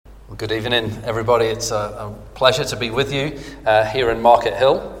Well, good evening, everybody. It's a pleasure to be with you here in Market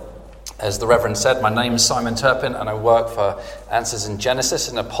Hill. As the Reverend said, my name is Simon Turpin and I work for Answers in Genesis,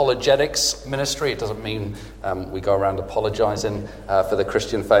 an apologetics ministry. It doesn't mean we go around apologizing for the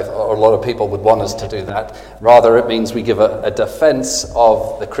Christian faith, or a lot of people would want us to do that. Rather, it means we give a defense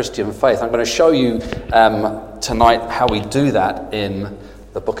of the Christian faith. I'm going to show you tonight how we do that in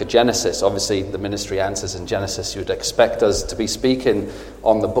the book of Genesis. Obviously, the ministry Answers in Genesis, you'd expect us to be speaking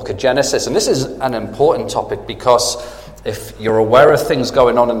on the book of Genesis. And this is an important topic because if you're aware of things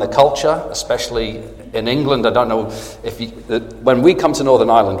going on in the culture, especially in England, I don't know when we come to Northern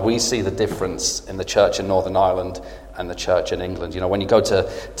Ireland, we see the difference in the church in Northern Ireland and the church in England. You know, when you go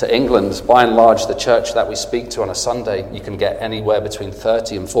to England, by and large, the church that we speak to on a Sunday, you can get anywhere between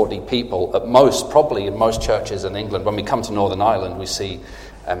 30 and 40 people at most, probably in most churches in England. When we come to Northern Ireland, we see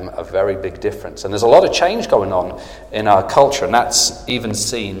a very big difference. And there's a lot of change going on in our culture, and that's even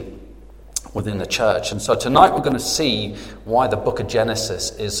seen within the church. And so tonight we're going to see why the book of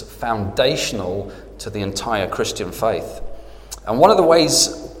Genesis is foundational to the entire Christian faith. And one of the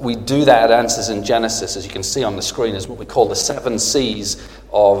ways we do that at Answers in Genesis, as you can see on the screen, is what we call the 7 C's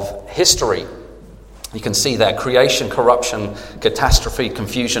of history. You can see there: creation, corruption, catastrophe,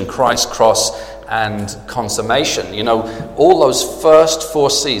 confusion, Christ, cross, and consummation. You know, all those first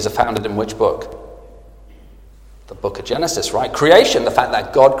 4 C's are founded in which book? The book of Genesis, right? Creation, the fact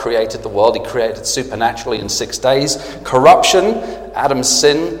that God created the world. He created supernaturally in 6 days. Corruption, Adam's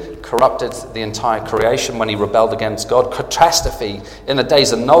sin corrupted the entire creation when he rebelled against God. Catastrophe, in the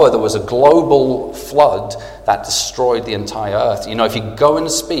days of Noah, there was a global flood that destroyed the entire earth. You know, if you go and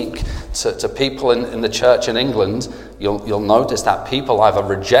speak to people in the church in England, you'll notice that people either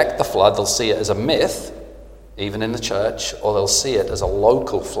reject the flood, they'll see it as a myth, even in the church, or they'll see it as a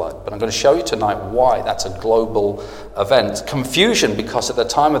local flood. But I'm going to show you tonight why that's a global event. Confusion, because at the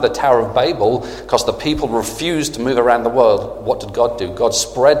time of the Tower of Babel, because the people refused to move around the world, what did God do? God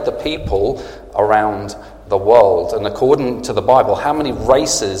spread the people around the world. And according to the Bible, how many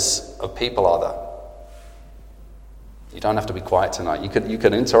races of people are there? You don't have to be quiet tonight. You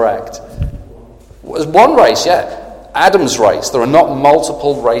can interact. There's one race, yeah. Adam's race. There are not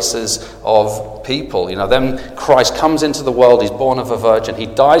multiple races of people. You know, then Christ comes into the world. He's born of a virgin. He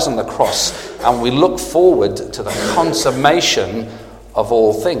dies on the cross. And we look forward to the consummation of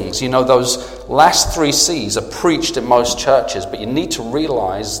all things. You know, those last 3 C's are preached in most churches, but you need to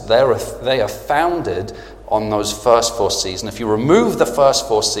realize they are founded on those first 4 C's. And if you remove the first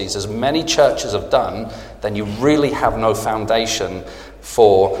 4 C's, as many churches have done, then you really have no foundation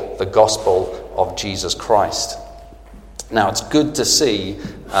for the gospel of Jesus Christ. Now, it's good to see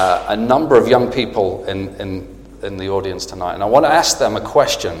a number of young people in the audience tonight. And I want to ask them a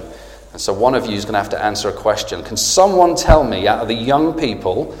question. And so one of you is going to have to answer a question. Can someone tell me, out of the young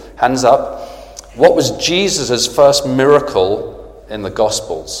people, hands up, what was Jesus' first miracle in the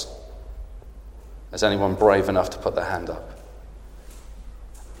Gospels? Is anyone brave enough to put their hand up?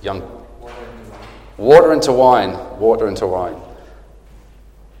 Young. Water into wine. Water into wine.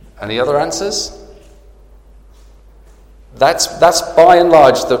 Any other answers? That's by and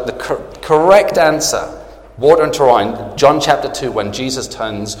large the correct answer. Water into wine. John chapter 2, when Jesus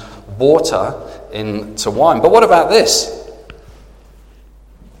turns water into wine. But what about this?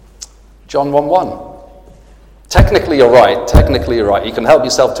 John 1:1. Technically you're right. Technically you're right. You can help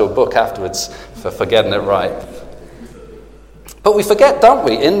yourself to a book afterwards for getting it right. But we forget, don't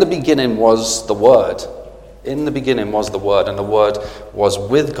we? In the beginning was the Word. In the beginning was the Word, and the Word was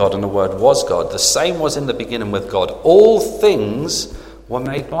with God, and the Word was God. The same was in the beginning with God. All things were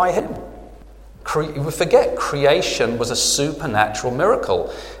made by Him. We forget creation was a supernatural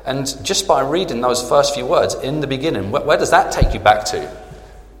miracle. And just by reading those first few words, in the beginning, where does that take you back to?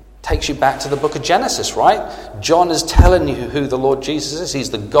 Takes you back to the book of Genesis, right? John is telling you who the Lord Jesus is. He's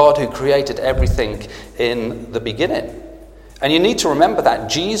the God who created everything in the beginning. And you need to remember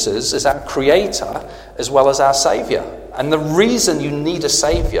that Jesus is our creator as well as our savior. And the reason you need a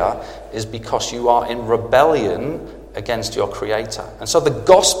savior is because you are in rebellion against your creator. And so the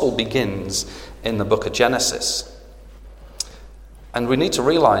gospel begins in the book of Genesis. And we need to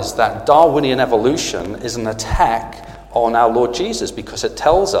realize that Darwinian evolution is an attack on our Lord Jesus, because it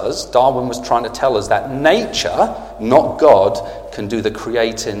tells us, Darwin was trying to tell us, that nature, not God, can do the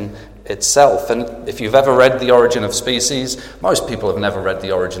creating itself. And if you've ever read The Origin of Species, most people have never read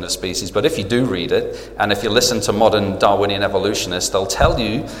The Origin of Species, but if you do read it, and if you listen to modern Darwinian evolutionists, they'll tell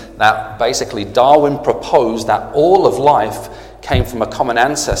you that basically Darwin proposed that all of life came from a common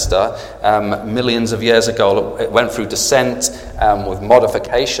ancestor millions of years ago. It went through descent with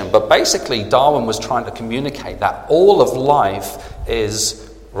modification. But basically, Darwin was trying to communicate that all of life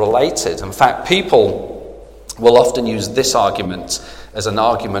is related. In fact, people will often use this argument as an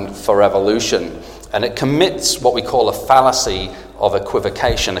argument for evolution, and it commits what we call a fallacy of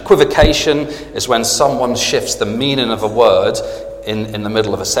equivocation. Equivocation is when someone shifts the meaning of a word in the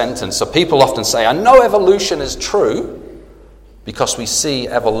middle of a sentence. So people often say, I know evolution is true, because we see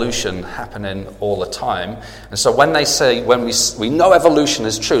evolution happening all the time. And so when they say, when we know evolution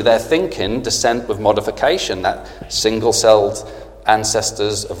is true, they're thinking descent with modification, that single-celled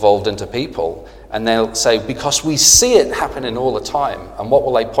ancestors evolved into people. And they'll say, because we see it happening all the time. And what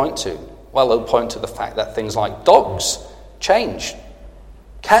will they point to? Well, they'll point to the fact that things like dogs change,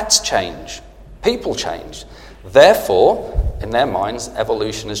 cats change, people change. Therefore, in their minds,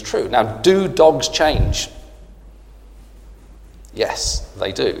 evolution is true. Now, do dogs change? Yes,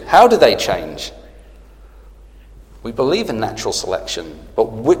 they do. How do they change? We believe in natural selection,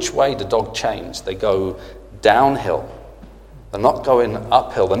 but which way do dogs change? They go downhill. They're not going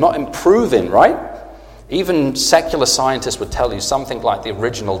uphill. They're not improving, right? Even secular scientists would tell you something like the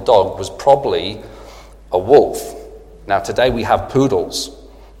original dog was probably a wolf. Now, today we have poodles.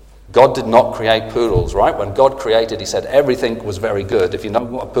 God did not create poodles, right? When God created, he said everything was very good. If you know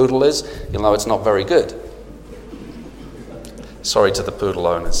what a poodle is, you'll know it's not very good. Sorry to the poodle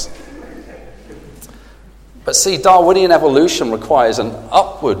owners. But see, Darwinian evolution requires an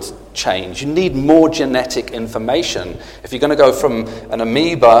upward change. You need more genetic information. If you're going to go from an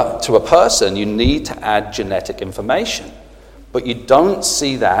amoeba to a person, you need to add genetic information. But you don't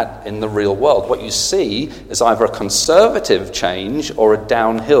see that in the real world. What you see is either a conservative change or a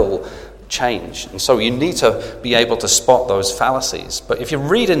downhill change. And so you need to be able to spot those fallacies. But if you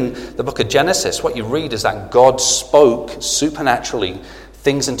read in the book of Genesis, what you read is that God spoke supernaturally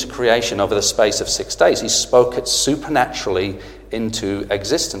things into creation over the space of 6 days. He spoke it supernaturally into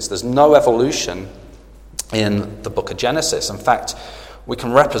existence. There's no evolution in the book of Genesis. In fact, we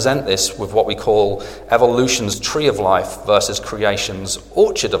can represent this with what we call evolution's tree of life versus creation's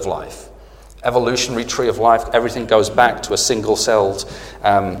orchard of life. Evolutionary tree of life, everything goes back to a single-celled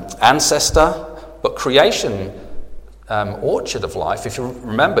ancestor, but creation orchard of life, if you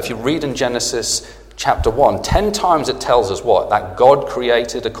remember, if you read in Genesis chapter 1, 10 times it tells us what? That God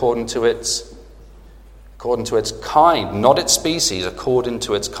created according to its kind, not its species, according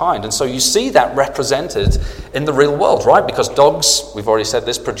to its kind. And so you see that represented in the real world, right? Because dogs, we've already said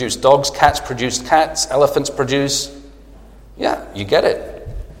this, produce dogs, cats produce cats, elephants produce... Yeah, you get it.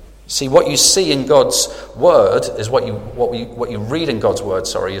 See, what you see in God's word is what you read in God's word,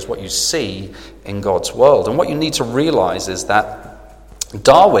 is what you see in God's world. And what you need to realize is that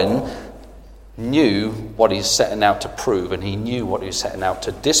Darwin knew what he's setting out to prove, and he knew what he was setting out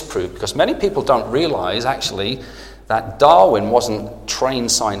to disprove, because many people don't realize actually that Darwin wasn't trained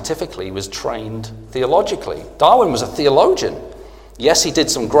scientifically, he was trained theologically. Darwin was a theologian. Yes, he did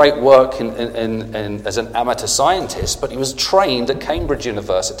some great work as an amateur scientist, but he was trained at Cambridge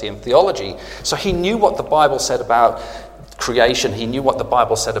University in theology. So he knew what the Bible said about creation, he knew what the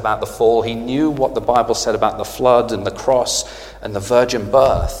Bible said about the fall, he knew what the Bible said about the flood and the cross and the virgin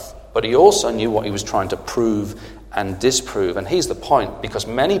birth. But he also knew what he was trying to prove and disprove. And here's the point, because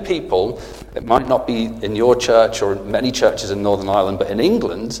many people, it might not be in your church or many churches in Northern Ireland, but in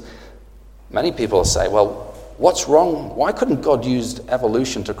England, many people will say, well, what's wrong? Why couldn't God use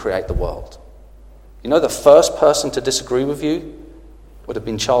evolution to create the world? You know, the first person to disagree with you would have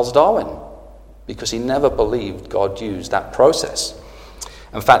been Charles Darwin, because he never believed God used that process.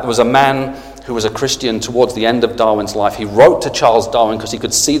 In fact, there was a man who was a Christian towards the end of Darwin's life. He wrote to Charles Darwin because he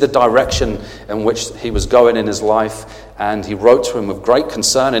could see the direction in which he was going in his life, and he wrote to him with great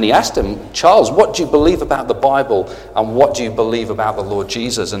concern, and he asked him, Charles, what do you believe about the Bible, and what do you believe about the Lord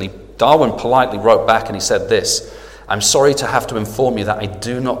Jesus? And Darwin politely wrote back and he said this: I'm sorry to have to inform you that I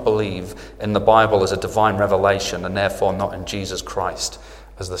do not believe in the Bible as a divine revelation, and therefore not in Jesus Christ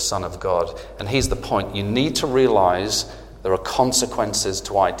as the Son of God. And here's the point. You need to realize there are consequences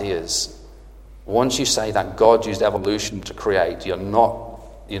to ideas. Once you say that God used evolution to create, you're no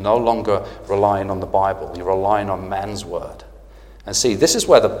longer relying on the Bible. You're relying on man's word. And see, this is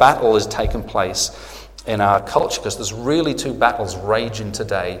where the battle is taking place in our culture, because there's really two battles raging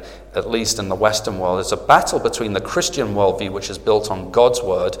today, at least in the Western world. There's a battle between the Christian worldview, which is built on God's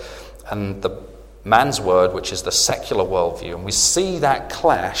word, and the man's word, which is the secular worldview. And we see that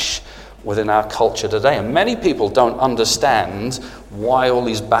clash within our culture today. And many people don't understand why all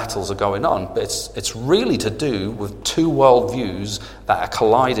these battles are going on. But it's really to do with two worldviews that are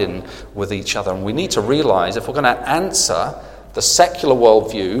colliding with each other. And we need to realize if we're going to answer the secular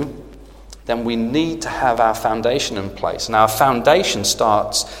worldview, then we need to have our foundation in place. And our foundation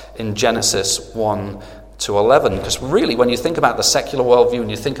starts in Genesis 1 to 11. Because really, when you think about the secular worldview and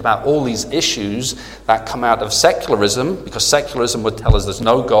you think about all these issues that come out of secularism, because secularism would tell us there's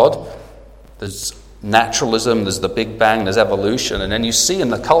no God, there's naturalism, there's the Big Bang, there's evolution, and then you see in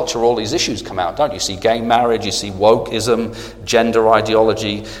the culture all these issues come out, don't you? You see gay marriage, you see wokeism, gender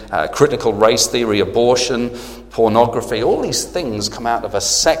ideology, critical race theory, abortion, pornography. All these things come out of a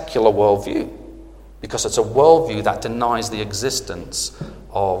secular worldview because it's a worldview that denies the existence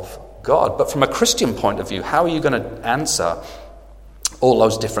of God. But from a Christian point of view, how are you going to answer all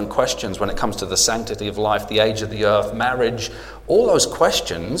those different questions when it comes to the sanctity of life, the age of the earth, marriage? All those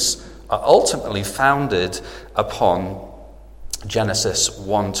questions are ultimately founded upon Genesis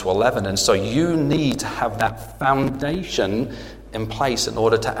 1 to 11. And so you need to have that foundation in place in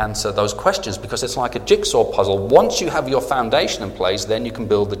order to answer those questions, because it's like a jigsaw puzzle. Once you have your foundation in place, then you can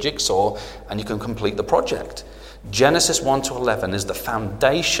build the jigsaw and you can complete the project. Genesis 1 to 11 is the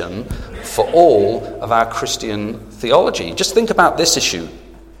foundation for all of our Christian theology. Just think about this issue.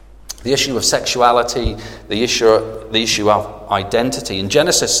 The issue of sexuality, the issue of identity. In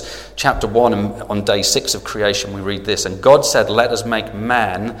Genesis chapter 1, on day 6 of creation, we read this, "And God said, let us make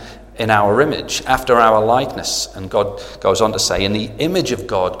man in our image, after our likeness." And God goes on to say, "In the image of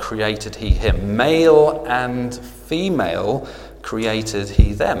God created he him, male and female created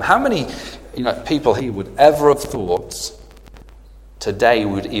he them." How many people here would ever have thought today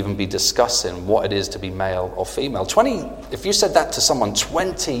we would even be discussing what it is to be male or female? If you said that to someone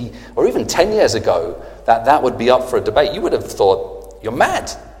 20 or even 10 years ago, that would be up for a debate, you would have thought, you're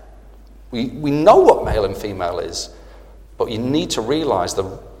mad. We know what male and female is, but you need to realize the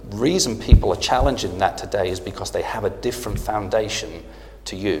reason people are challenging that today is because they have a different foundation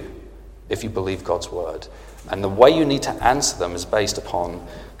to you, if you believe God's word. And the way you need to answer them is based upon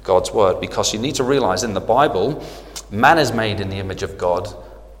God's word, because you need to realize in the Bible, man is made in the image of God,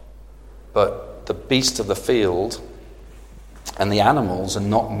 but the beasts of the field and the animals are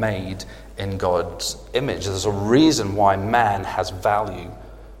not made in God's image. There's a reason why man has value.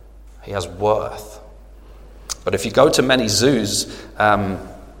 He has worth. But if you go to many zoos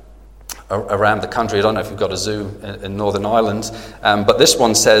around the country, I don't know if you've got a zoo in Northern Ireland, but this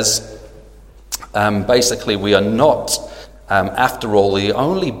one says, basically, we are not, after all, the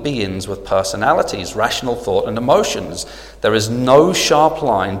only beings with personalities, rational thought and emotions. There is no sharp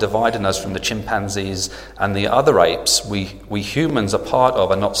line dividing us from the chimpanzees and the other apes. We humans are part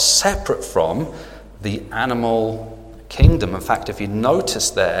of and not separate from the animal kingdom. In fact, if you notice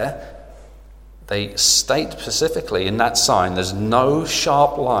there, they state specifically in that sign, there's no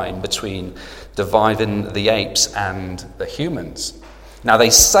sharp line between dividing the apes and the humans. Now, they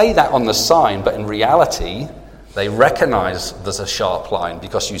say that on the sign, but in reality, they recognize there's a sharp line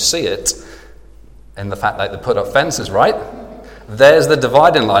because you see it in the fact that they put up fences, right? There's the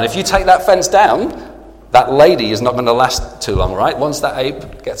dividing line. If you take that fence down, that lady is not going to last too long, right? Once that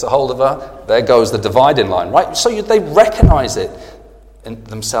ape gets a hold of her, there goes the dividing line, right? So they recognize it in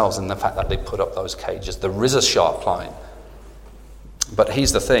themselves in the fact that they put up those cages. There is a sharp line. But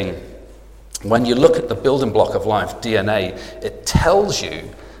here's the thing. When you look at the building block of life, DNA, it tells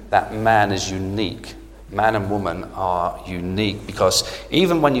you that man is unique. Man and woman are unique, because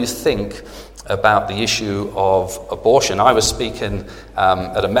even when you think about the issue of abortion, I was speaking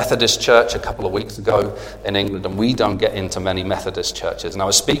at a Methodist church a couple of weeks ago in England, and we don't get into many Methodist churches. And I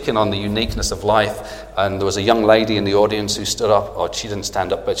was speaking on the uniqueness of life, and there was a young lady in the audience who stood up, or she didn't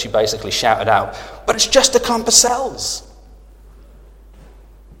stand up, but she basically shouted out, "But it's just a clump of cells."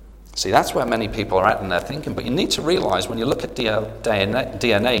 See, that's where many people are at in their thinking. But you need to realize when you look at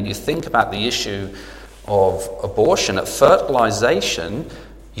DNA and you think about the issue of abortion, at fertilization,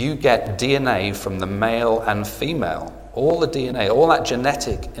 you get DNA from the male and female. All the DNA, all that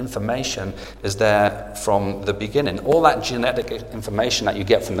genetic information is there from the beginning. All that genetic information that you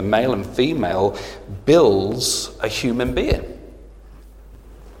get from the male and female builds a human being.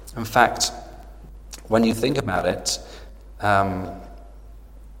 In fact, when you think about it,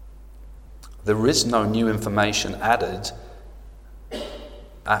 there is no new information added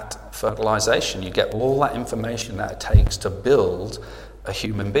at fertilization. You get all that information that it takes to build a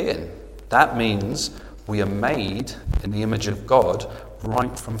human being. That means we are made in the image of God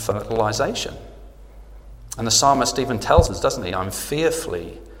right from fertilization. And the psalmist even tells us, doesn't he? I'm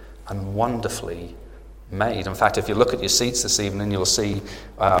fearfully and wonderfully made. In fact, if you look at your seats this evening, you'll see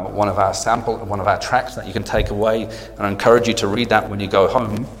one of our tracts that you can take away, and I encourage you to read that when you go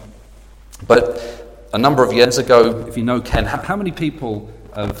home. But a number of years ago, if you know Ken, how many people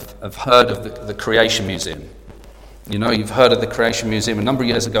have heard of the Creation Museum? You know, you've heard of the Creation Museum. A number of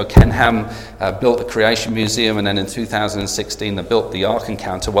years ago, Ken Ham built the Creation Museum, and then in 2016 they built the Ark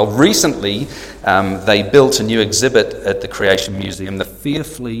Encounter. Well, recently they built a new exhibit at the Creation Museum, the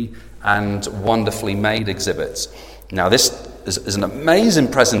Fearfully and Wonderfully Made exhibit. Now, this is an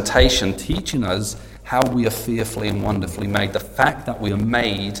amazing presentation teaching us how we are fearfully and wonderfully made, the fact that we are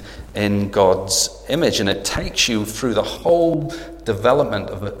made in God's image. And it takes you through the whole development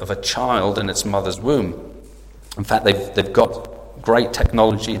of a child in its mother's womb. In fact, they've got great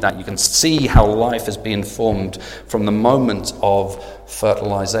technology that you can see how life is being formed from the moment of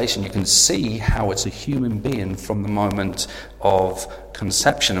fertilization. You can see how it's a human being from the moment of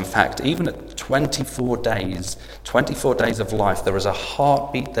conception. In fact, even at 24 days of life, there is a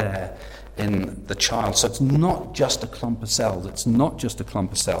heartbeat there in the child. So it's not just a clump of cells.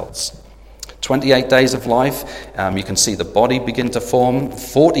 28 days of life, you can see the body begin to form.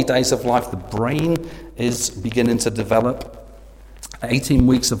 40 days of life, the brain is beginning to develop. 18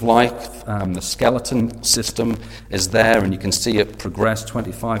 weeks of life, the skeleton system is there, and you can see it progress.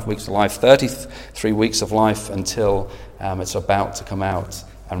 25 weeks of life, 33 weeks of life until it's about to come out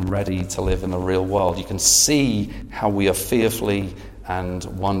and ready to live in the real world. You can see how we are fearfully and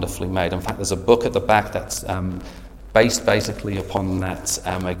wonderfully made. In fact, there's a book at the back that's based basically upon that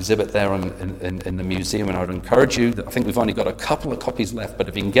exhibit there in the museum, and I would encourage you, I think we've only got a couple of copies left, but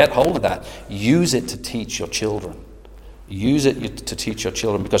if you can get hold of that, use it to teach your children. Use it to teach your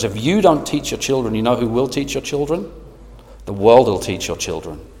children, because if you don't teach your children, you know who will teach your children? The world will teach your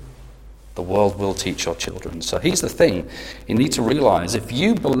children. The world will teach your children. So here's the thing, you need to realize, if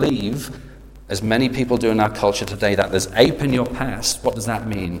you believe, as many people do in our culture today, that there's ape in your past, what does that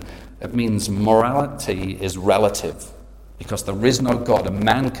mean? It means morality is relative, because there is no God. A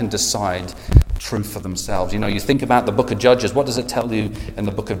man can decide truth for themselves. You know, you think about the book of Judges. What does it tell you in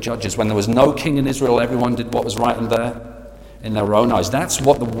the book of Judges? When there was no king in Israel, everyone did what was right in their own eyes. That's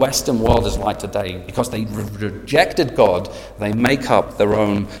what the Western world is like today. Because they rejected God, they make up their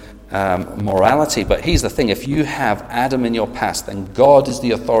own morality. But here's the thing, if you have Adam in your past, then God is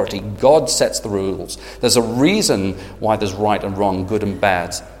the authority. God sets the rules. There's a reason why there's right and wrong, good and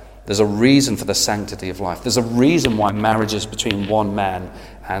bad. There's a reason for the sanctity of life. There's a reason why marriage is between one man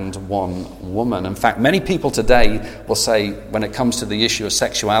and one woman. In fact, many people today will say, when it comes to the issue of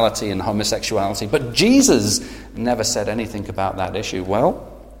sexuality and homosexuality, but Jesus never said anything about that issue.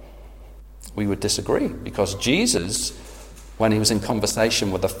 Well, we would disagree, because Jesus, when he was in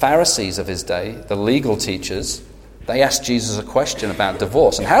conversation with the Pharisees of his day, the legal teachers, they asked Jesus a question about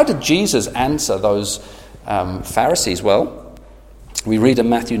divorce. And how did Jesus answer those Pharisees? Well, we read in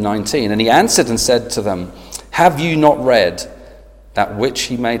Matthew 19, and he answered and said to them, "Have you not read that which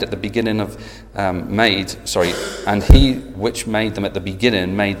he made at the beginning of and he which made them at the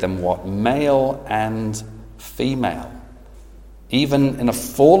beginning made them what? Male and female." Even in a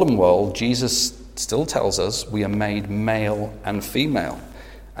fallen world, Jesus still tells us we are made male and female,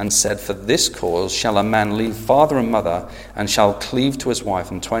 and said, "For this cause shall a man leave father and mother, and shall cleave to his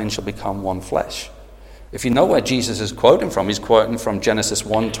wife, and twain shall become one flesh." If you know where Jesus is quoting from, he's quoting from Genesis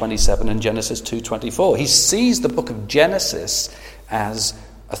 1:27 and Genesis 2:24. He sees the book of Genesis as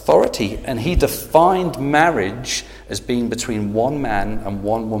authority, and he defined marriage as being between one man and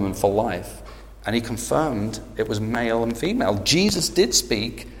one woman for life, and he confirmed it was male and female. Jesus did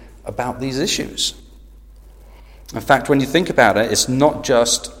speak about these issues. In fact, when you think about it, it's not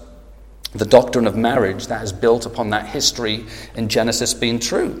just the doctrine of marriage that is built upon that history in Genesis being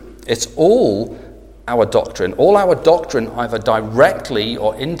true. It's all our doctrine. All our doctrine, either directly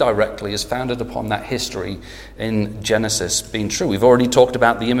or indirectly, is founded upon that history in Genesis being true. We've already talked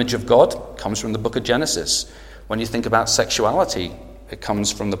about the image of God. It comes from the book of Genesis. When you think about sexuality, it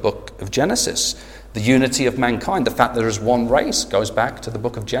comes from the book of Genesis. The unity of mankind, the fact that there is one race, goes back to the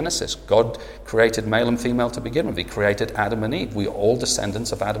book of Genesis. God created male and female to begin with. He created Adam and Eve. We are all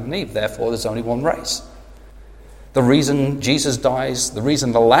descendants of Adam and Eve. Therefore, there's only one race. The reason Jesus dies, the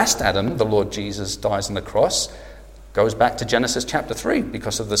reason the last Adam, the Lord Jesus, dies on the cross, goes back to Genesis chapter 3,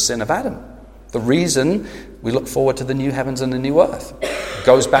 because of the sin of Adam. The reason we look forward to the new heavens and the new earth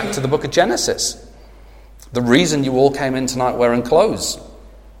goes back to the book of Genesis. The reason you all came in tonight wearing clothes,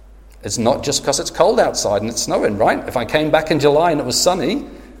 it's not just because it's cold outside and it's snowing, right? If I came back in July and it was sunny,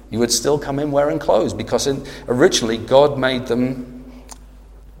 you would still come in wearing clothes, because originally God made them,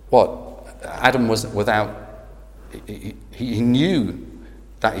 Adam was without. He knew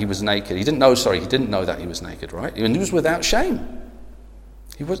that he was naked. He didn't know that he was naked, right? And he was without shame.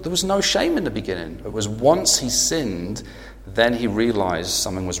 There was no shame in the beginning. It was once he sinned, then he realized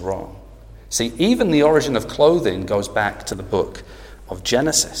something was wrong. See, even the origin of clothing goes back to the book of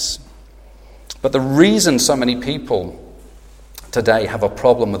Genesis. But the reason so many people today have a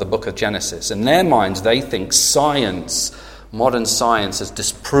problem with the book of Genesis, in their minds they think science, modern science, has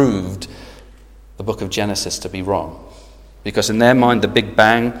disproved the book of Genesis to be wrong. Because in their mind the Big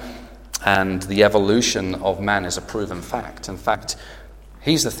Bang and the evolution of man is a proven fact. In fact,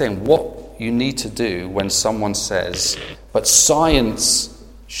 here's the thing, what you need to do when someone says, but science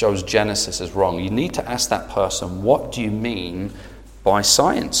shows Genesis is wrong, you need to ask that person, what do you mean by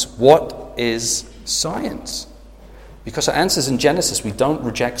science? What is science? Because it answers in Genesis, we don't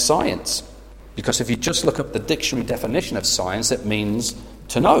reject science. Because if you just look up the dictionary definition of science, it means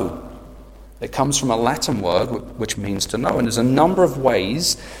to know. It comes from a Latin word which means to know. And there's a number of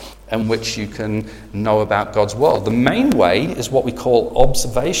ways in which you can know about God's world. The main way is what we call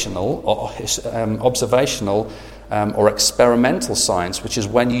observational or experimental science, which is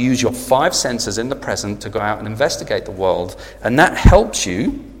when you use your 5 senses in the present to go out and investigate the world. And that helps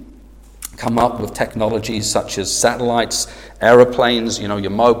you come up with technologies such as satellites, aeroplanes, your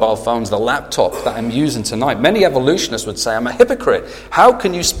mobile phones, the laptop that I'm using tonight. Many evolutionists would say, I'm a hypocrite. How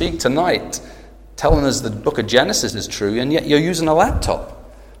can you speak tonight telling us the book of Genesis is true, and yet you're using a laptop?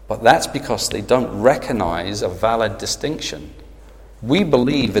 But that's because they don't recognize a valid distinction. We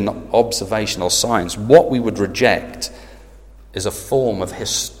believe in observational science. What we would reject is a form of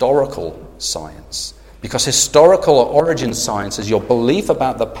historical science. Because historical or origin science is your belief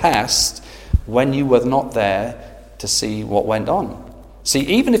about the past when you were not there to see what went on. See,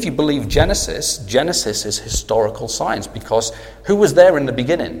 even if you believe Genesis is historical science, because who was there in the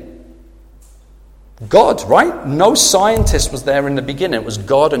beginning? God, right? No scientist was there in the beginning. It was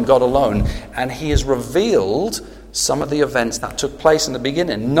God and God alone. And he has revealed some of the events that took place in the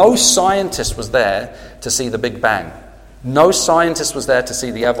beginning. No scientist was there to see the Big Bang. No scientist was there to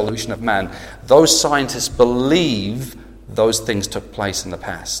see the evolution of man. Those scientists believe those things took place in the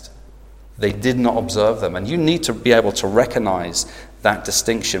past. They did not observe them. And you need to be able to recognize that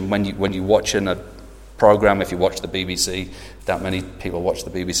distinction when you watch in a program, if you watch the BBC. That many people watch the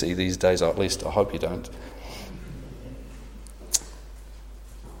BBC these days, or at least I hope you don't.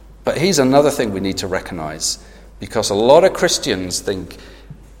 But here's another thing we need to recognize, because a lot of Christians think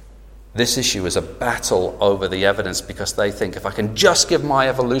this issue is a battle over the evidence, because they think if I can just give my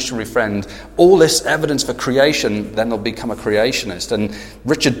evolutionary friend all this evidence for creation, then they'll become a creationist. And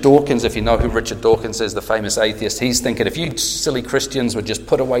Richard Dawkins, if you know who Richard Dawkins is, the famous atheist, he's thinking if you silly Christians would just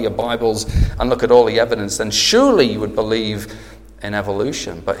put away your Bibles and look at all the evidence, then surely you would believe in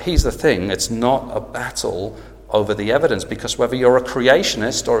evolution. But here's the thing, it's not a battle over the evidence, because whether you're a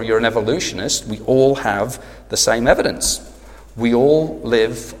creationist or you're an evolutionist, we all have the same evidence. We all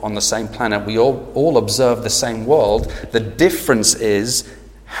live on the same planet. We all observe the same world. The difference is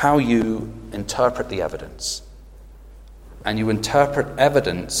how you interpret the evidence. And you interpret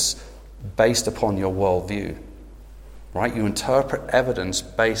evidence based upon your worldview. Right? You interpret evidence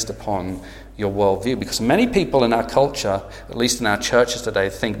based upon your worldview. Because many people in our culture, at least in our churches today,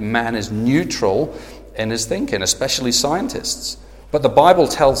 think man is neutral in his thinking, especially scientists. But the Bible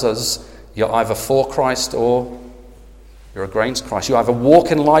tells us you're either for Christ or you're against Christ. You either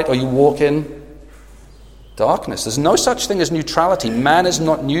walk in light or you walk in darkness. There's no such thing as neutrality. Man is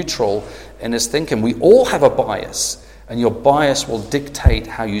not neutral in his thinking. We all have a bias, and your bias will dictate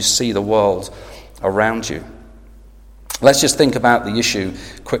how you see the world around you. Let's just think about the issue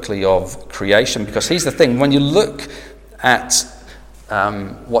quickly of creation, because here's the thing. When you look at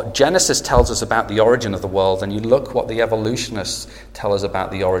what Genesis tells us about the origin of the world, and you look what the evolutionists tell us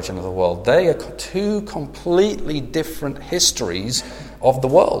about the origin of the world, they are 2 completely different histories of the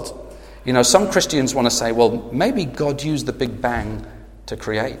world. Some Christians want to say, well, maybe God used the Big Bang to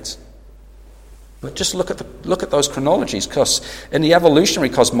create. But just look at those chronologies, because in the evolutionary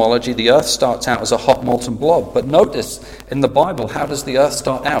cosmology, the earth starts out as a hot molten blob. But notice in the Bible, how does the earth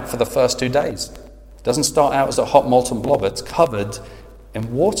start out for the first 2 days? It doesn't start out as a hot molten blob. It's covered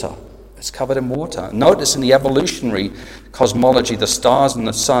in water. It's covered in water. Notice in the evolutionary cosmology, the stars and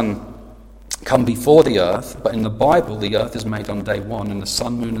the sun come before the earth, but in the Bible, the earth is made on day 1, and the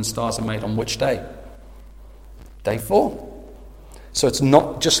sun, moon, and stars are made on which day? Day 4. So it's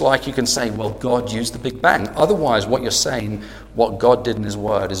not just like you can say, well, God used the Big Bang. Otherwise, what you're saying, what God did in his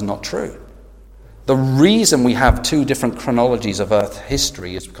word, is not true. The reason we have 2 different chronologies of earth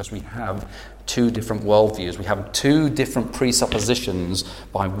history is because we have 2 different worldviews. We have 2 different presuppositions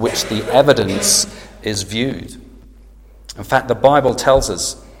by which the evidence is viewed. In fact, the Bible tells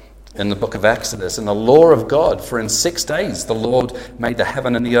us in the book of Exodus, in the law of God, for in 6 days the Lord made the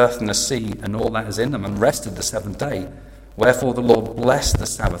heaven and the earth and the sea and all that is in them, and rested the 7th day. Wherefore the Lord blessed the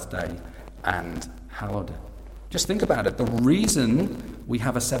Sabbath day and hallowed it. Just think about it. The reason we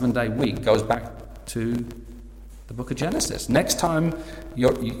have a 7-day week goes back to the book of Genesis. Next time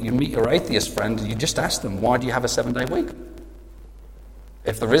you meet your atheist friend, you just ask them, why do you have a 7-day week?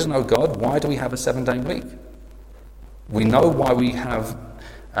 If there is no God, why do we have a 7-day week? We know why we have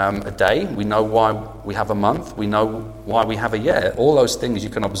a day. We know why we have a month. We know why we have a year. All those things you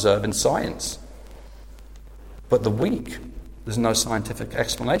can observe in science. But the week, there's no scientific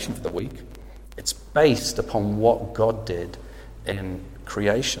explanation for the week. It's based upon what God did in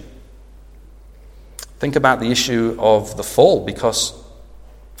creation. Think about the issue of the fall, because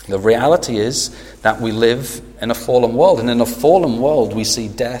the reality is that we live in a fallen world. And in a fallen world, we see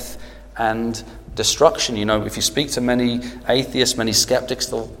death and destruction. You know, if you speak to many atheists, many skeptics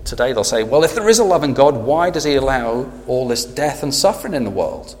today, they'll say, well, if there is a loving God, why does he allow all this death and suffering in the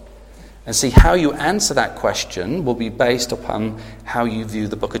world? And see, how you answer that question will be based upon how you view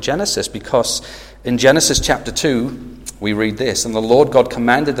the book of Genesis. Because in Genesis chapter 2, we read this, and the Lord God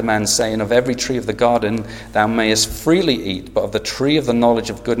commanded the man, saying, of every tree of the garden thou mayest freely eat, but of the tree of the knowledge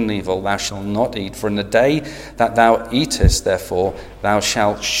of good and evil thou shalt not eat. For in the day that thou eatest, therefore, thou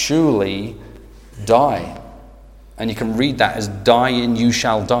shalt surely die. And you can read that as dying, you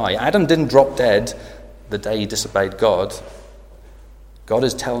shall die. Adam didn't drop dead the day he disobeyed God. God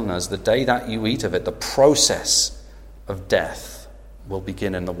is telling us the day that you eat of it, the process of death will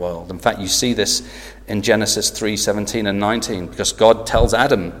begin in the world. In fact, you see this in Genesis 3:17 and 19, because God tells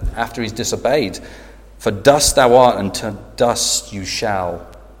Adam after he's disobeyed, for dust thou art, and to dust you shall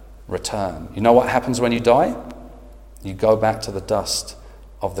return. You know what happens when you die? You go back to the dust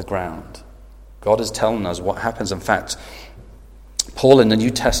of the ground. God is telling us what happens. In fact, Paul in the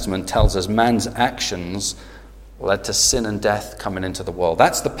New Testament tells us man's actions led to sin and death coming into the world.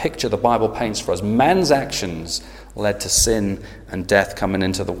 That's the picture the Bible paints for us. Man's actions led to sin and death coming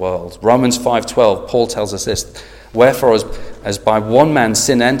into the world. Romans 5:12, Paul tells us this, wherefore as by one man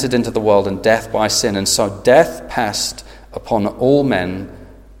sin entered into the world, and death by sin, and so death passed upon all men,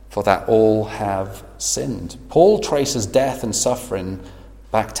 for that all have sinned. Paul traces death and suffering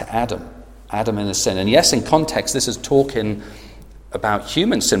back to Adam in his sin. And yes, in context, this is talking about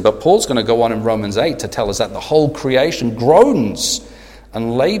human sin, but Paul's going to go on in Romans 8 to tell us that the whole creation groans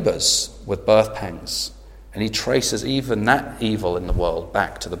and labors with birth pangs. And he traces even that evil in the world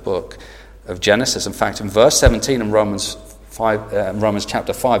back to the book of Genesis. In fact, in verse 17 in Romans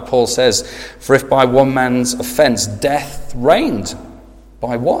chapter 5, Paul says, for if by one man's offense death reigned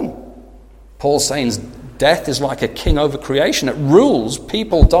by one. Paul's saying death is like a king over creation. It rules.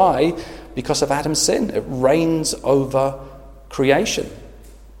 People die because of Adam's sin. It reigns over creation.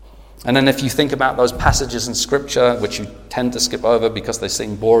 And then if you think about those passages in Scripture, which you tend to skip over because they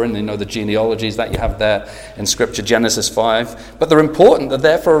seem boring, you know, the genealogies that you have there in Scripture, Genesis 5, but they're important, they're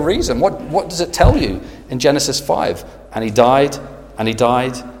there for a reason. What does it tell you in Genesis 5? And he died, and he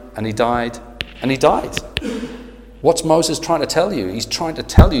died, and he died, and he died. What's Moses trying to tell you? He's trying to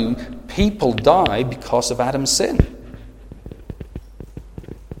tell you people die because of Adam's sin.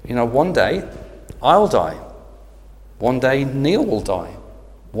 You know, one day I'll die. One day Neil will die.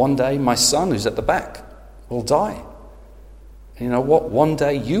 One day my son who's at the back will die. And you know what? One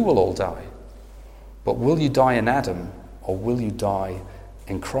day you will all die. But will you die in Adam, or will you die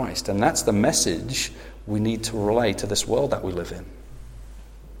in Christ? And that's the message we need to relay to this world that we live in.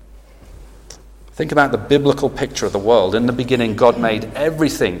 Think about the biblical picture of the world. In the beginning, God made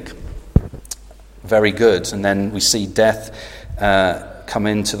everything very good. And then we see death come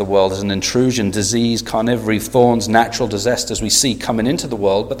into the world as an intrusion, disease, carnivory, thorns, natural disasters we see coming into the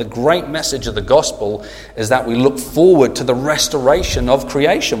world. But the great message of the gospel is that we look forward to the restoration of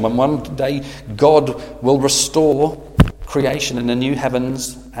creation, when one day God will restore creation in the new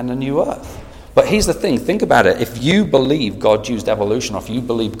heavens and the new earth. But here's the thing, think about it. If you believe God used evolution, or if you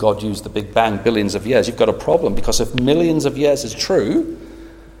believe God used the Big Bang billions of years, you've got a problem, because if millions of years is true,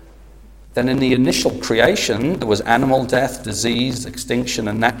 then in the initial creation, there was animal death, disease, extinction,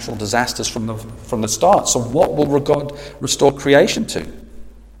 and natural disasters from the start. So what will God restore creation to?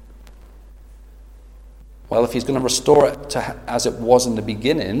 Well, if he's going to restore it to as it was in the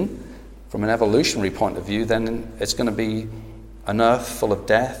beginning, from an evolutionary point of view, then it's going to be an earth full of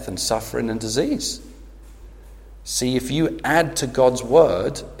death and suffering and disease. See, if you add to God's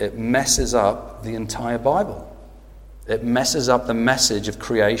word, it messes up the entire Bible. It messes up the message of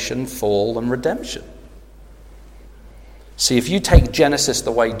creation, fall, and redemption. See, if you take Genesis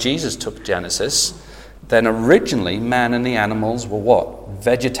the way Jesus took Genesis, then originally man and the animals were what?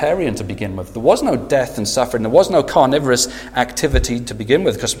 Vegetarian to begin with. There was no death and suffering. There was no carnivorous activity to begin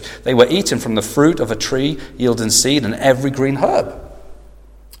with, because they were eating from the fruit of a tree yielding seed and every green herb.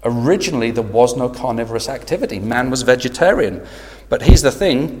 Originally, there was no carnivorous activity. Man was vegetarian. But here's the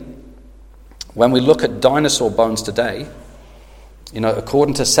thing. When we look at dinosaur bones today,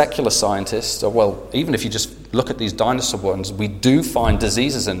 according to secular scientists, even if you just look at these dinosaur bones, we do find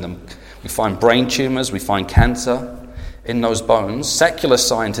diseases in them. We find brain tumors, we find cancer in those bones. Secular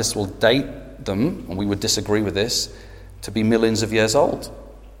scientists will date them, and we would disagree with this, to be millions of years old.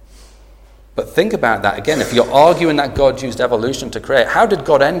 But think about that again. If you're arguing that God used evolution to create, how did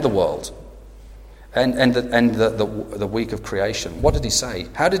God end the world and the week of creation? What did he say?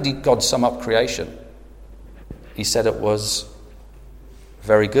 How did God sum up creation? He said it was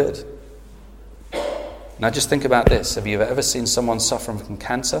very good. Now just think about this. Have you ever seen someone suffering from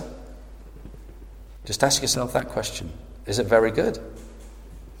cancer? Just ask yourself that question. Is it very good?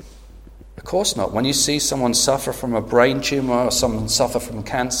 Of course not. When you see someone suffer from a brain tumor or someone suffer from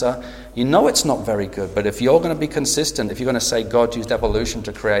cancer, you know it's not very good. But if you're going to be consistent, if you're going to say God used evolution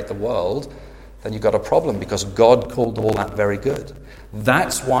to create the world, then you've got a problem, because God called all that very good.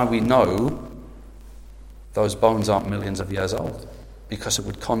 That's why we know those bones aren't millions of years old, because it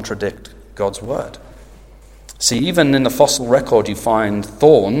would contradict God's word. See, even in the fossil record you find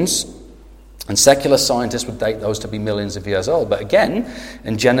thorns, and secular scientists would date those to be millions of years old. But again,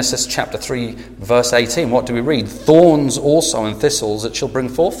 in Genesis chapter 3, verse 18, what do we read? Thorns also and thistles it shall bring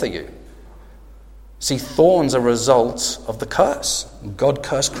forth for you. See, thorns are a result of the curse. God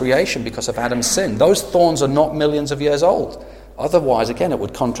cursed creation because of Adam's sin. Those thorns are not millions of years old. Otherwise, again, it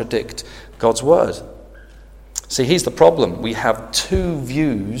would contradict God's word. See, here's the problem. We have two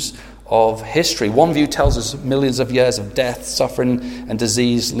views of history. One view tells us millions of years of death, suffering, and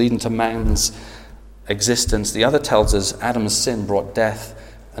disease leading to man's existence. The other tells us Adam's sin brought death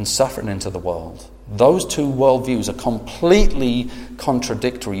and suffering into the world. Those two worldviews are completely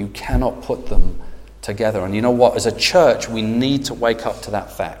contradictory. You cannot put them together. And you know what? As a church, we need to wake up to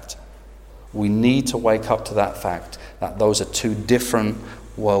that fact. We need to wake up to that fact that those are two different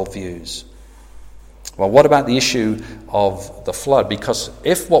worldviews. Well, what about the issue of the flood? Because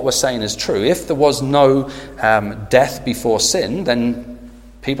if what we're saying is true, if there was no death before sin, then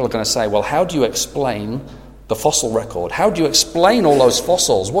people are going to say, well, how do you explain the fossil record? How do you explain all those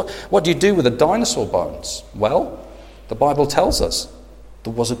fossils? What do you do with the dinosaur bones? Well, the Bible tells us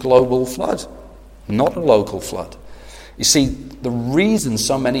there was a global flood, not a local flood. You see, the reason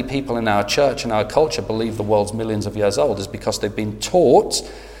so many people in our church and our culture believe the world's millions of years old is because they've been taught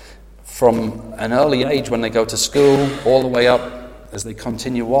from an early age, when they go to school, all the way up as they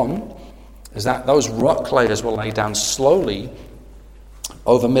continue on, is that those rock layers were laid down slowly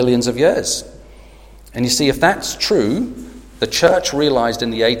over millions of years. And you see, if that's true, the church realized in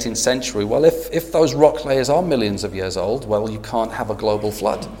the 18th century, well, if those rock layers are millions of years old, well, you can't have a global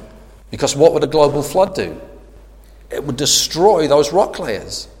flood. Because what would a global flood do? It would destroy those rock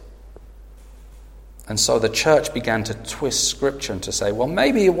layers. And so the church began to twist scripture and to say, well,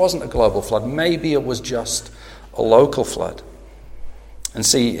 maybe it wasn't a global flood. Maybe it was just a local flood. And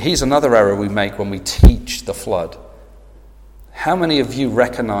see, here's another error we make when we teach the flood. How many of you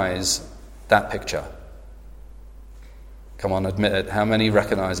recognize that picture? Come on, admit it. How many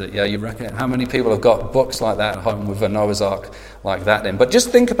recognize it? Yeah, you recognize it. How many people have got books like that at home with a Noah's Ark like that in? But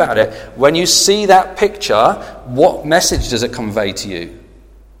just think about it. When you see that picture, what message does it convey to you?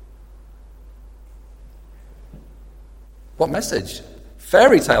 What message?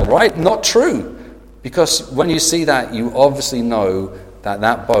 Fairy tale, right? Not true. Because when you see that, you obviously know that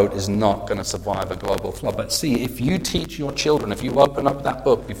that boat is not going to survive a global flood. But see, if you teach your children, if you open up that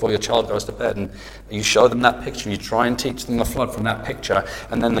book before your child goes to bed and you show them that picture, you try and teach them the flood from that picture,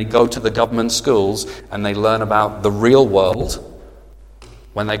 and then they go to the government schools and they learn about the real world,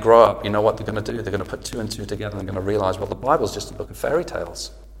 when they grow up, you know what they're going to do? They're going to put two and two together and they're going to realize, well, the Bible's just a book of fairy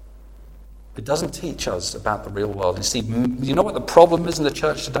tales. It doesn't teach us about the real world. You see, you know what the problem is in the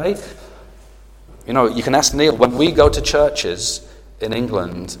church today? You know, you can ask Neil, when we go to churches in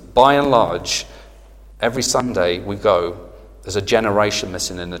England, by and large, every Sunday we go, there's a generation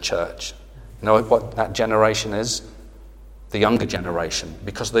missing in the church. You know what that generation is? The younger generation,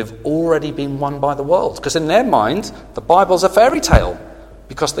 because they've already been won by the world. Because in their mind, the Bible's a fairy tale,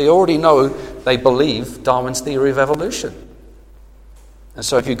 because they already know, they believe Darwin's theory of evolution. And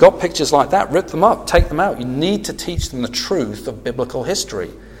so if you've got pictures like that, rip them up, take them out. You need to teach them the truth of biblical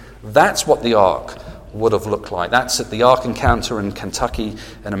history. That's what the Ark would have looked like. That's at the Ark Encounter in Kentucky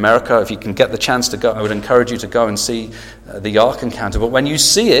in America. If you can get the chance to go, I would encourage you to go and see the Ark Encounter. But when you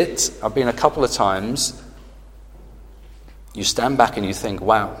see it, I've been a couple of times, you stand back and you think,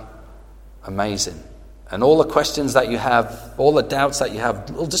 wow, amazing. And all the questions that you have, all the doubts that you have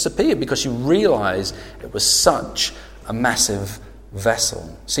will disappear, because you realize it was such a massive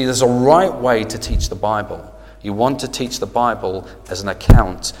vessel. See, there's a right way to teach the Bible. You want to teach the Bible as an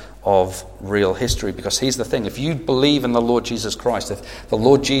account of real history, because here's the thing: if you believe in the Lord Jesus Christ, if the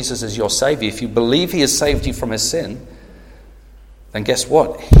Lord Jesus is your Savior, if you believe he has saved you from his sin, then guess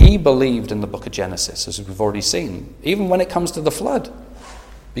what? He believed in the book of Genesis, as we've already seen, even when it comes to the flood.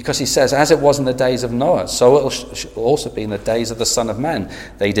 Because he says, as it was in the days of Noah, so it will also be in the days of the Son of Man.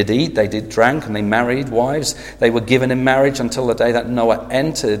 They did eat, they did drink, and they married wives. They were given in marriage until the day that Noah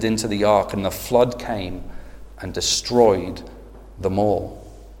entered into the ark, and the flood came and destroyed them all.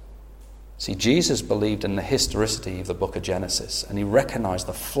 See, Jesus believed in the historicity of the book of Genesis, and he recognized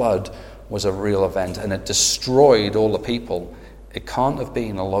the flood was a real event, and it destroyed all the people. It can't have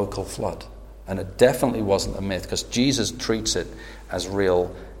been a local flood, and it definitely wasn't a myth, because Jesus treats it as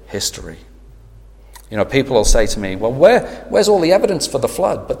real history. You know, people will say to me, well, where's all the evidence for the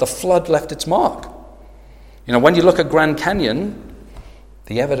flood? But the flood left its mark. You know, when you look at Grand Canyon,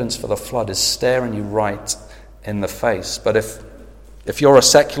 the evidence for the flood is staring you right in the face. But if you're a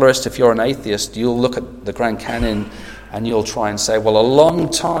secularist, if you're an atheist, you'll look at the Grand Canyon and you'll try and say, well, a long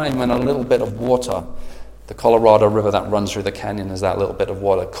time and a little bit of water, the Colorado River that runs through the canyon is that little bit of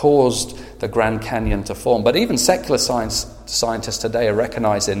water, caused the Grand Canyon to form. But even secular scientists today are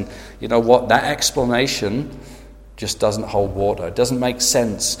recognizing, you know what, that explanation just doesn't hold water. It doesn't make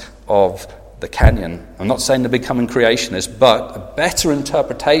sense of the canyon. I'm not saying they're becoming creationists, but a better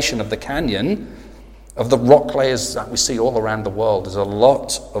interpretation of the canyon, of the rock layers that we see all around the world, is a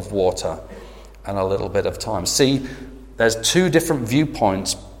lot of water and a little bit of time. See, there's two different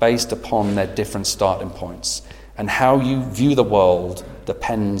viewpoints based upon their different starting points. And how you view the world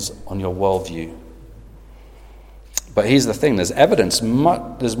depends on your worldview. But here's the thing, there's evidence,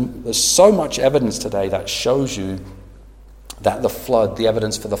 there's so much evidence today that shows you that the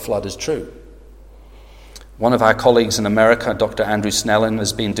evidence for the flood is true. One of our colleagues in America, Dr. Andrew Snellen,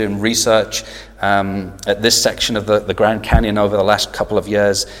 has been doing research at this section of the Grand Canyon over the last couple of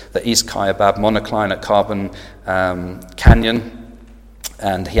years, the East Kaibab monocline at Carbon Canyon.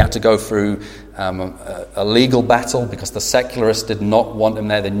 And he had to go through a legal battle because the secularists did not want him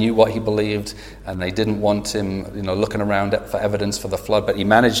there. They knew what he believed, and they didn't want him, looking around for evidence for the flood. But he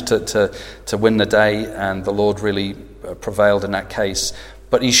managed to win the day, and the Lord really prevailed in that case.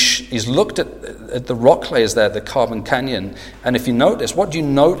 But he's looked at the rock layers there, the Carbon Canyon, and if you notice, what do you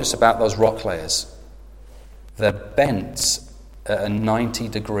notice about those rock layers? They're bent at a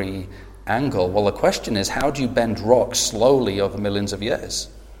 90-degree angle. Well, the question is, how do you bend rock slowly over millions of years?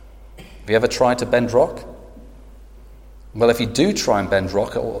 Have you ever tried to bend rock? Well, if you do try and bend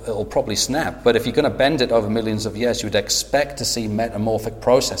rock, it'll probably snap. But if you're going to bend it over millions of years, you would expect to see metamorphic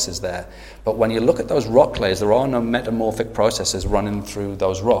processes there. But when you look at those rock layers, there are no metamorphic processes running through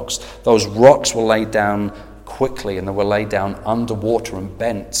those rocks. Those rocks were laid down quickly, and they were laid down underwater and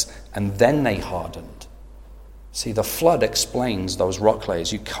bent, and then they hardened. See, the flood explains those rock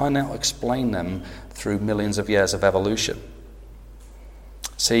layers. You cannot explain them through millions of years of evolution.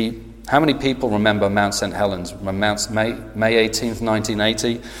 See, how many people remember Mount St. Helens? May 18th,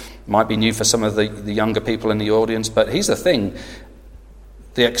 1980. Might be new for some of the younger people in the audience, but here's the thing.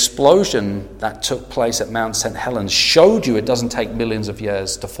 The explosion that took place at Mount St. Helens showed you it doesn't take millions of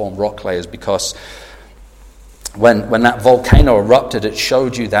years to form rock layers, because when that volcano erupted, it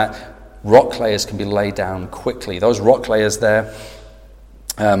showed you that rock layers can be laid down quickly. Those rock layers there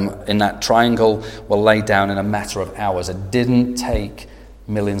in that triangle were laid down in a matter of hours. It didn't take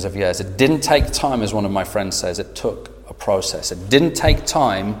millions of years. It didn't take time, as one of my friends says. It took a process. It didn't take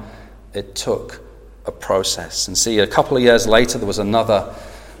time. It took a process. And see, a couple of years later, there was another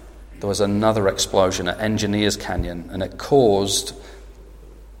explosion at Engineers Canyon, and it caused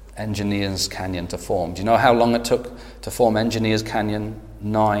Engineers Canyon to form. Do you know how long it took to form Engineers Canyon?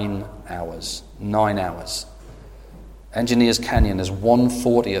 9 hours. 9 hours. Engineers Canyon is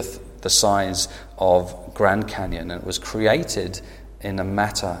 1/40th the size of Grand Canyon, and it was created in a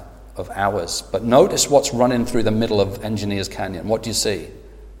matter of hours. But notice what's running through the middle of Engineers Canyon. What do you see?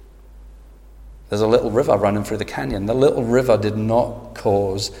 There's a little river running through the canyon. The little river did not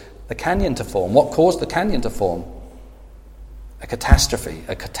cause the canyon to form. What caused the canyon to form? A catastrophe.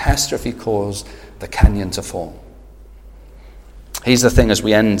 A catastrophe caused the canyon to form. Here's the thing as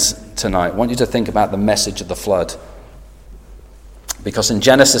we end tonight. I want you to think about the message of the flood. Because in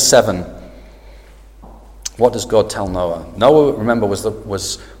Genesis 7, what does God tell Noah? Noah, remember,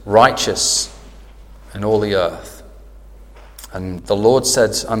 was righteous in all the earth. And the Lord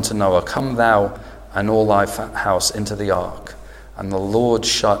said unto Noah, come thou and all thy house into the ark. And the Lord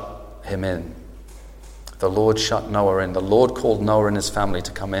shut him in. The Lord shut Noah in. The Lord called Noah and his family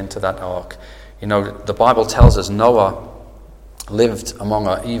to come into that ark. The Bible tells us Noah lived among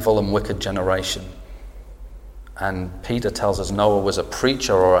an evil and wicked generation. And Peter tells us Noah was a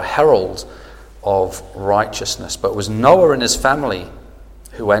preacher or a herald of righteousness. But it was Noah and his family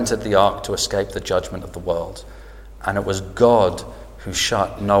who entered the ark to escape the judgment of the world. And it was God who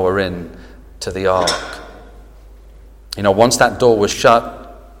shut Noah in to the ark. You know, once that door was shut,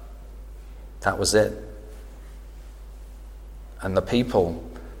 that was it. And the people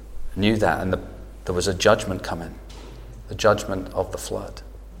knew that, and there was a judgment coming, the judgment of the flood.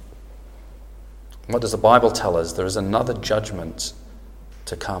 What does the Bible tell us? There is another judgment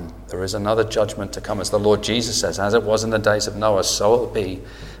to come. There is another judgment to come. As the Lord Jesus says, as it was in the days of Noah, so it will be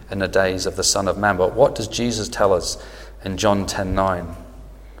in the days of the Son of Man. But what does Jesus tell us in John 10:9?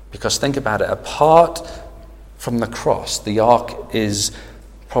 Because think about it, apart from the cross, the ark is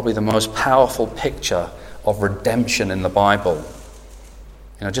probably the most powerful picture of redemption in the Bible.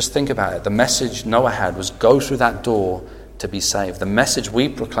 You know, just think about it. The message Noah had was go through that door to be saved. The message we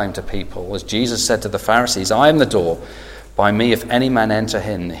proclaim to people, as Jesus said to the Pharisees, I am the door. By me, if any man enter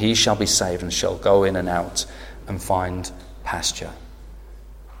in, he shall be saved and shall go in and out and find pasture.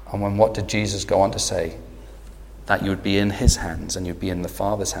 And what did Jesus go on to say? That you would be in his hands and you'd be in the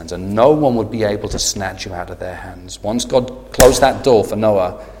Father's hands. And no one would be able to snatch you out of their hands. Once God closed that door for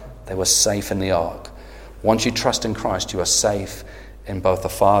Noah, they were safe in the ark. Once you trust in Christ, you are safe in both the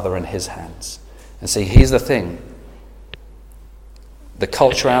Father and his hands. And see, here's the thing. The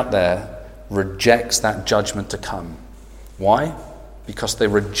culture out there rejects that judgment to come. Why? Because they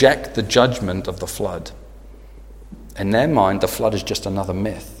reject the judgment of the flood. In their mind, the flood is just another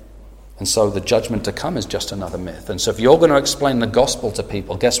myth. And so the judgment to come is just another myth. And so if you're going to explain the gospel to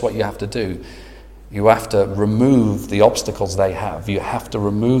people, guess what you have to do? You have to remove the obstacles they have. You have to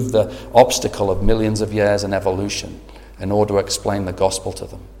remove the obstacle of millions of years in evolution in order to explain the gospel to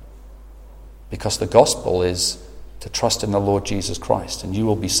them. Because the gospel is to trust in the Lord Jesus Christ and you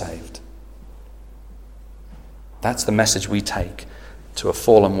will be saved. That's the message we take to a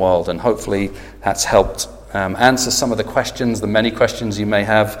fallen world, and hopefully that's helped answer some of the questions, the many questions you may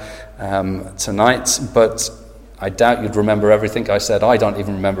have tonight, but I doubt you'd remember everything I said. I don't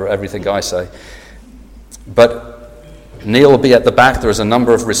even remember everything I say. But Neil will be at the back. There is a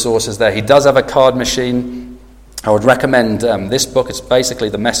number of resources there. He does have a card machine. I would recommend this book. It's basically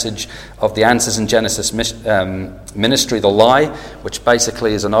the message of the Answers in Genesis ministry, The Lie, which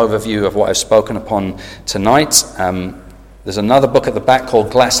basically is an overview of what I've spoken upon tonight. There's another book at the back called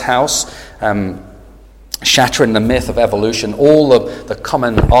Glass House, Shattering the Myth of Evolution. All of the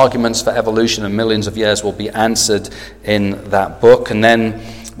common arguments for evolution in millions of years will be answered in that book. And then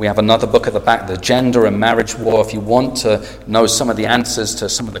we have another book at the back, The Gender and Marriage War. If you want to know some of the answers to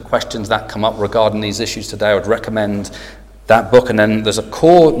some of the questions that come up regarding these issues today, I would recommend that book. And then there's a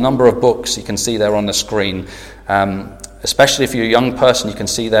core number of books you can see there on the screen. Especially if you're a young person, you can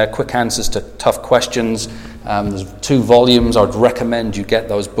see there quick answers to tough questions. There's 2 volumes. I would recommend you get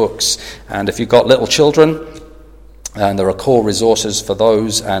those books. And if you've got little children, and there are core resources for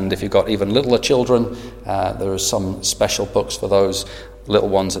those. And if you've got even littler children, there are some special books for those little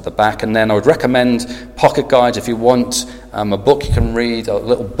ones at the back. And then I would recommend pocket guides. If you want a book you can read, a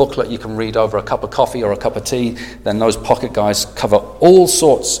little booklet you can read over a cup of coffee or a cup of tea, then those pocket guides cover all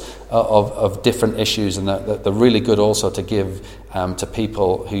sorts of different issues, and they're really good also to give to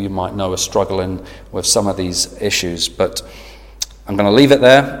people who you might know are struggling with some of these issues. But I'm going to leave it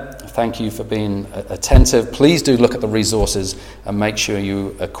there. Thank you for being attentive. Please do look at the resources and make sure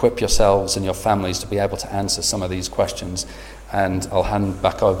you equip yourselves and your families to be able to answer some of these questions. And I'll hand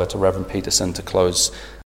back over to Reverend Peterson to close